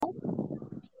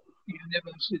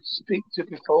never should speak to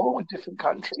before in different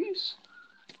countries.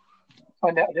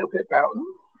 Find out a little bit about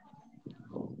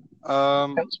them.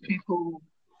 Um, Helps people.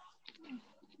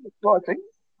 What I think.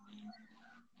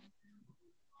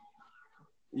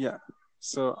 yeah.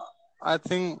 So I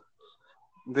think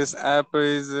this app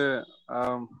is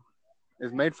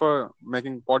made for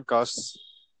making podcasts,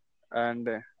 and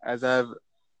as I've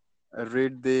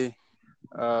read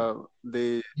uh,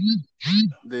 the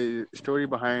the story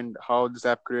behind how this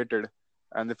app created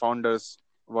and the founders,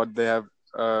 what they have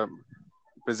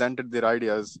presented their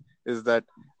ideas, is that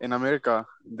in America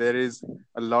there is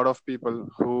a lot of people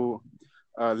who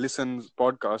listen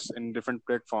podcasts in different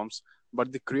platforms,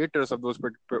 but the creators of those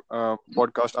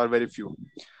podcasts are very few.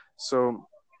 So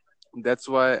that's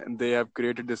why they have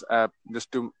created this app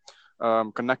just to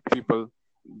connect people,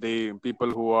 the people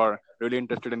who are really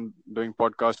interested in doing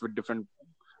podcasts with different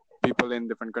people in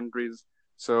different countries.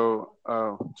 So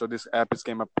this app is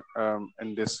came up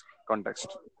in this context.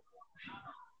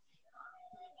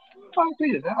 I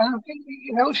agree with that. And I think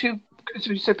it helps you, as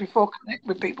we said before, connect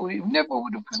with people you never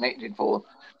would have connected for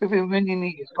within many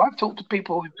years. I've talked to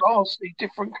people in vastly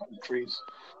different countries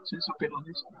since I've been on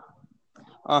this.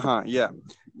 Uh-huh, yeah.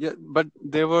 Yeah, but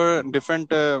there were different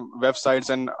websites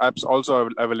and apps also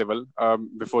available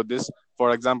before this.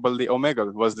 For example, the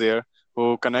Omegle was there,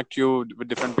 who connect you with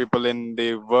different people in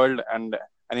the world and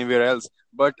anywhere else.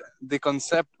 But the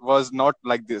concept was not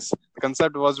like this. The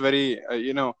concept was very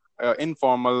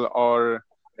informal or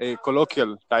a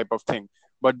colloquial type of thing.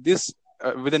 But this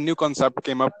with a new concept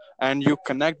came up, and you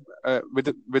connect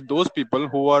with those people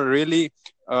who are really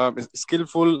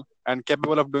skillful and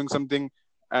capable of doing something,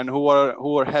 and who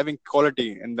are having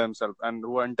quality in themselves and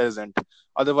who are intelligent.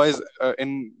 Otherwise,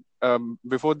 in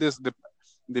before this,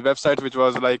 the website which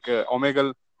was like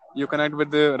Omegle, you connect with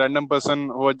the random person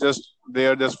who are just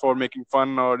there just for making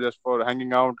fun or just for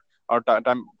hanging out or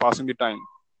time passing the time.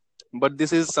 But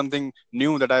this is something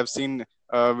new that I've seen,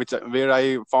 which where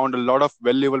I found a lot of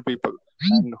valuable people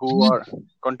and who are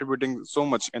contributing so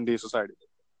much in the society.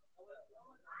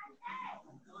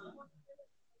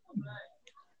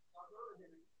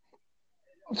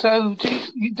 So,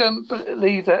 you don't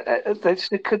believe that this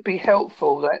it could be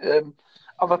helpful that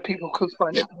other people could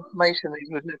find out information that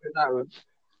you would never know?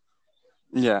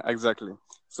 Yeah, exactly.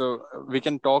 So we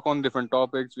can talk on different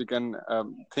topics. We can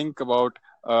think about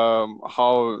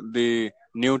how the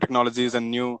new technologies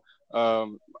and new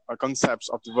concepts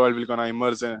of the world will gonna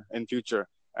emerge in future,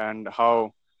 and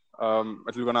how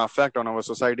it will gonna affect on our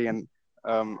society and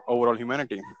overall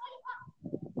humanity.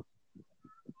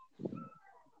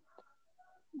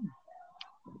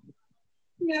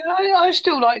 Yeah, I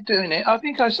still like doing it. I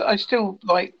think I still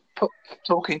like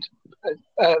talking,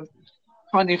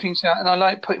 finding things out, and I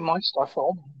like putting my stuff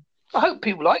on. I hope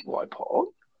people like what I put on,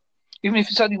 even if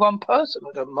it's only one person.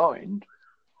 I don't mind.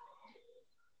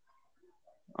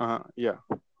 Yeah.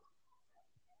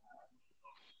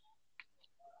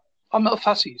 I'm not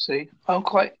fussy, you see.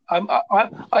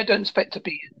 I don't expect to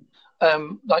be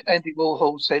like Andy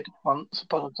Warhol said once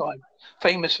upon a time,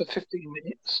 famous for 15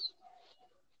 minutes.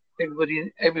 Everybody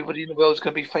in the world is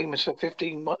going to be famous for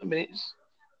 15 minutes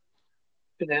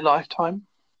in their lifetime.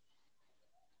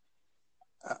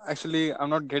 Actually, I'm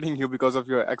not getting you because of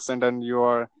your accent and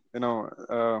your,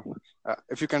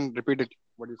 if you can repeat it,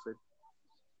 what you said.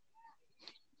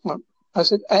 Well, I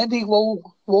said Andy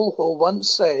Warhol once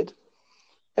said,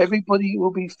 "Everybody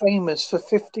will be famous for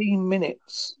 15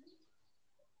 minutes."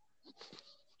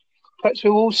 Perhaps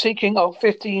we're all seeking our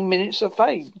 15 minutes of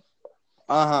fame.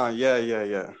 Yeah, yeah,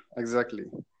 yeah. Exactly.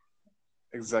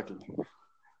 Exactly.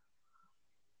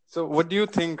 So, what do you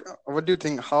think? What do you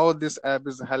think? How this app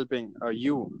is helping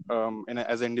you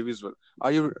as an individual?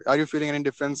 Are you feeling any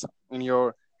difference in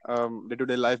your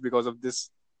day-to-day life because of this?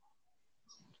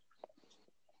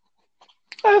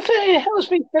 I think it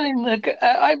helps me feeling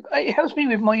it helps me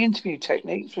with my interview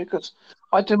techniques because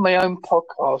I do my own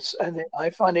podcast and I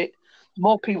find it the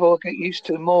more people I get used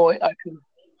to, the more I can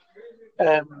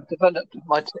develop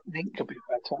my technique a bit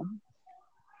better.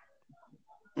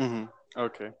 Mm-hmm.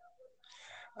 Okay.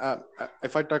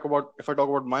 If I talk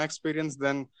about my experience,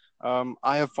 then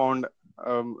I have found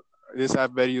um, this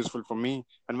app very useful for me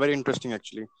and very interesting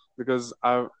actually, because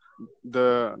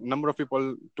the number of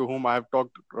people to whom I have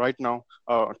talked right now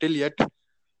till yet,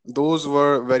 those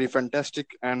were very fantastic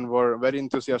and were very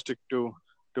enthusiastic to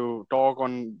talk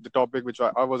on the topic which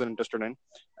I wasn't interested in,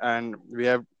 and we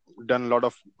have done a lot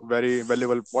of very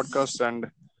valuable podcasts, and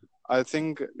I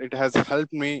think it has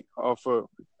helped me of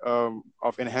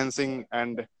enhancing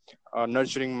and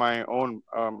nurturing my own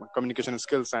communication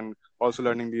skills and also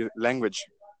learning the language.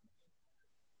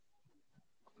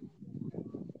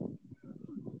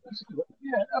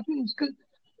 Yeah, I think it's good.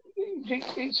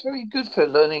 It's very good for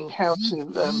learning how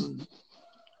to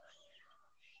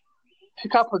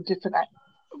pick up on different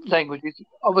languages.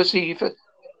 Obviously, if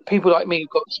people like me who've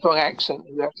got a strong accent,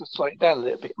 you have to slow it down a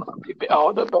little bit. It might be a bit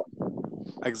harder,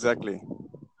 Exactly.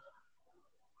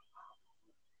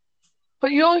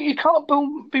 but you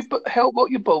can't help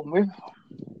what you're born with.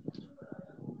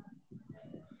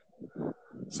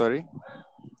 Sorry.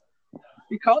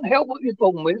 You can't help what you're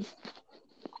born with.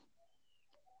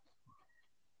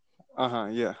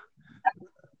 Yeah.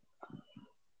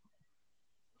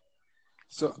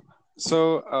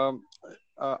 So,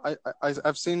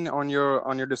 I've seen on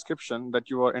your description that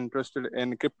you are interested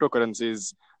in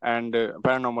cryptocurrencies and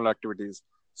paranormal activities.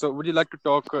 So, would you like to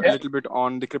talk a Yeah, little bit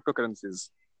on the cryptocurrencies?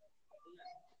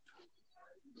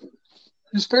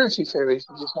 conspiracy theories,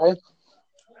 as you say.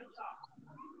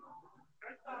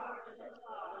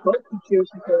 What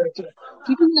conspiracy theories?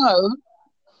 Did you know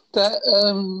that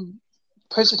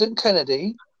President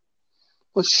Kennedy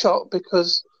was shot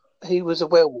because he was a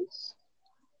werewolf,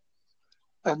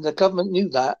 and the government knew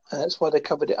that, and that's why they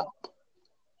covered it up.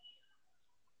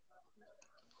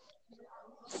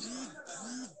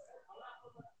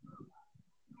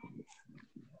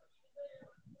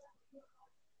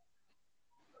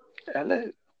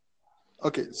 Hello.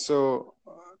 Okay, so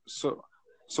so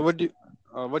what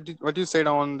you said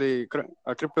on the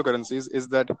cryptocurrencies is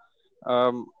that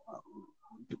um,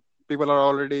 people are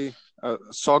already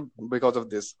shocked because of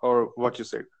this, or what you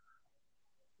said.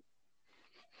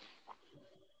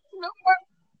 No,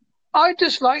 I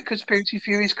just like conspiracy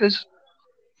theories because,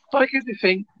 like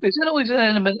everything, there's always an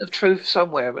element of truth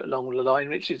somewhere along the line,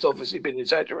 which has obviously been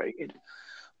exaggerated.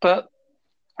 But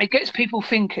it gets people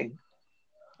thinking,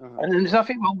 Uh-huh. and there's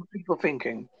nothing wrong with people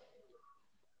thinking.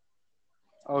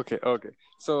 Okay, okay.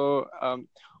 So,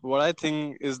 what I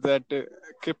think is that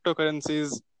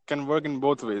cryptocurrencies can work in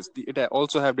both ways. It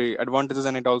also have the advantages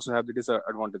and it also have the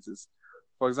disadvantages.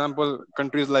 For example,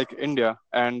 countries like India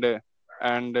and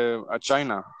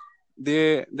China,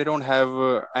 they don't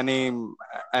have any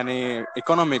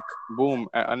economic boom,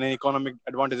 any economic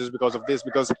advantages because of this,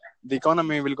 because the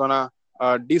economy will gonna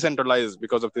decentralize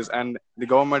because of this, and the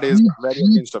government is very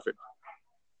against of it.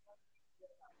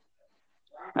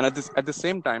 And at the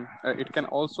same time it can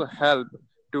also help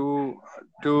to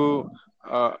to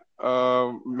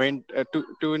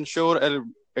to ensure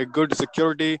a good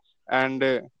security, and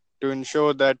to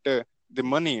ensure that the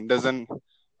money doesn't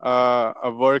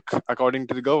work according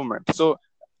to the government. So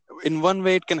in one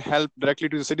way it can help directly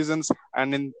to the citizens,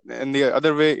 and in the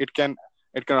other way it can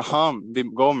harm the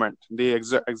government, the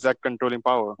exact controlling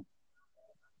power.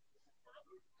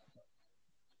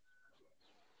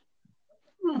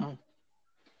 Hmm,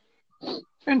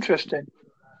 interesting.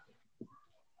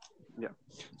 Yeah.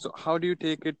 So how do you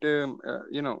take it? What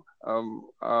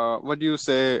do you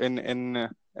say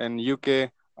in UK?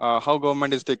 How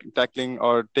government is tackling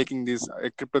or taking these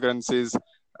cryptocurrencies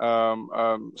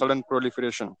sudden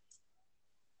proliferation?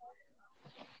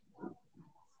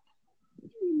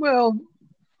 Well,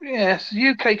 yes, the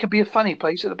UK can be a funny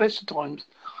place at the best of times.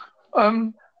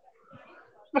 Um,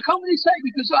 I can't really say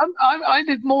because I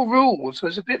live more rural, so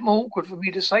it's a bit more awkward for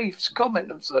me to say to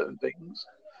comment on certain things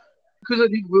because I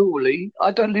live rurally.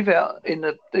 I don't live out in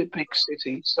the big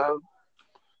city, so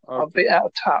I'm a Okay, bit out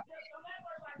of touch.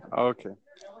 okay.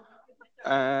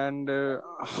 And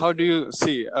how do you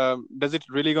see? Does it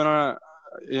really gonna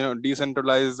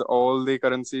decentralize all the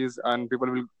currencies and people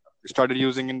will started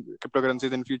using in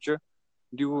cryptocurrencies in future?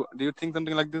 Do you think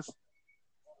something like this?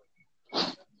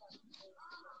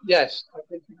 Yes, I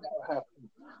think that will happen.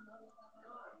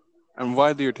 And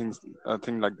why do you think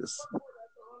like this?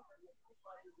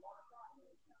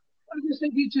 I just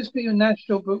think it just be a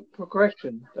natural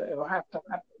progression that it will have to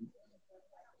happen.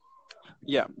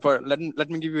 Yeah, for let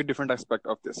me give you a different aspect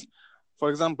of this. For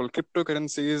example,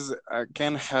 cryptocurrencies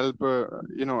can help,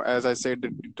 as I said,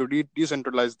 to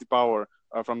decentralize the power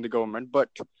from the government. But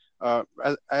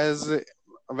as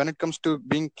when it comes to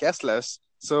being cashless,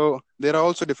 so there are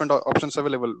also different options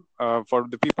available for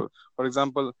the people. For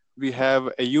example, we have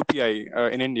a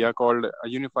UPI in India called a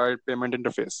Unified Payment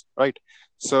Interface, right?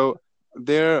 So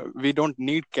there we don't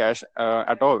need cash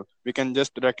at all. We can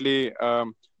just directly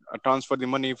transfer the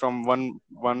money from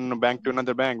one bank to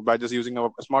another bank by just using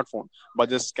our smartphone, by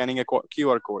just scanning a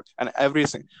QR code, and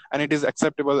everything, and it is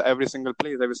acceptable every single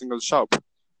place, every single shop.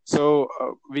 So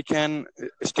we can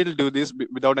still do this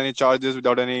without any charges,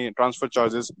 without any transfer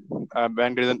charges.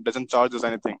 Bank doesn't charge us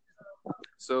anything.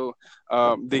 So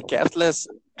the cashless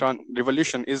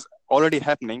revolution is already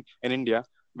happening in India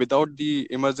without the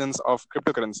emergence of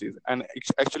cryptocurrencies, and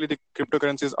actually the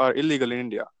cryptocurrencies are illegal in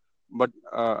India. but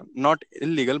not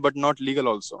illegal, but not legal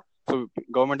also. So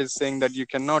government is saying that you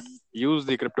cannot use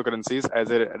the cryptocurrencies as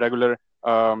a regular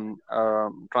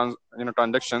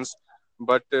transactions,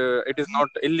 but it is not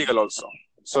illegal also.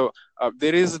 So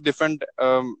there is different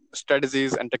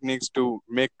strategies and techniques to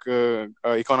make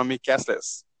economy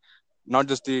cashless, not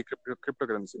just the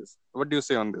cryptocurrencies. What do you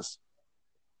say on this?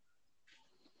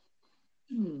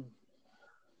 Hmm.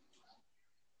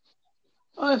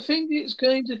 I think it's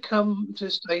going to come to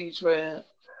a stage where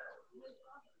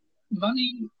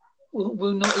money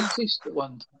will not exist at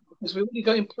one time because we're already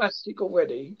going plastic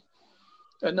already.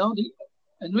 And now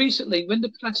and recently, when the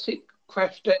plastic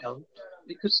crashed down,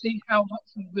 we could see how much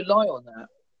we rely on that.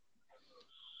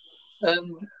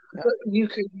 But you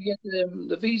could get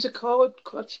the Visa card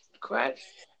crashed.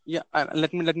 Yeah, and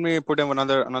let me put in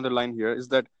another line here, is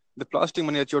that the plastic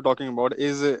money that you're talking about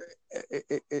is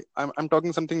I'm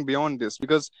talking something beyond this,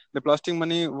 because the plastic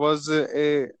money was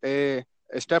a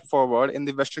step forward in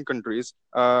the western countries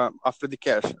after the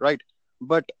cash, right?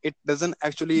 But it doesn't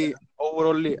actually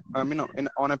overall in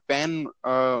on a pan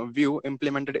view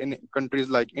implemented in countries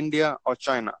like India or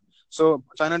China. So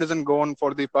China doesn't go on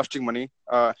for the plastic money,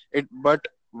 it but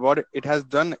what it has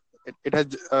done, it has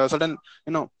certain,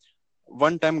 you know,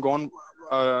 one time gone,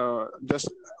 just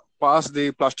past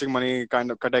the plastic money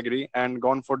kind of category and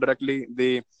gone for directly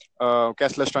the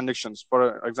cashless transactions,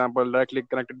 for example directly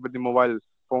connected with the mobile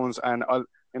phones and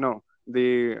you know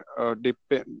the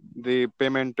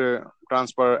payment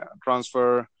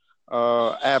transfer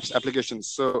apps applications.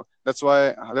 So that's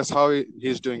how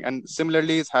he's doing, and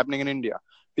similarly it's happening in India.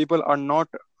 People are not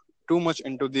too much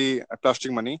into the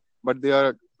plastic money, but they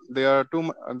are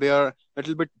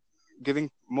little bit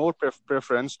giving more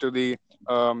preference to the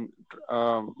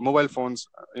mobile phones,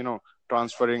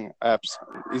 transferring apps,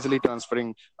 easily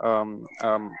transferring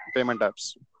payment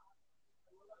apps.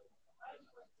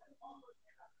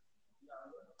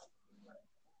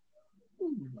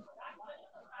 Hmm.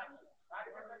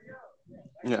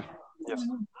 Yeah. Yes.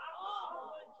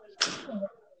 Yeah.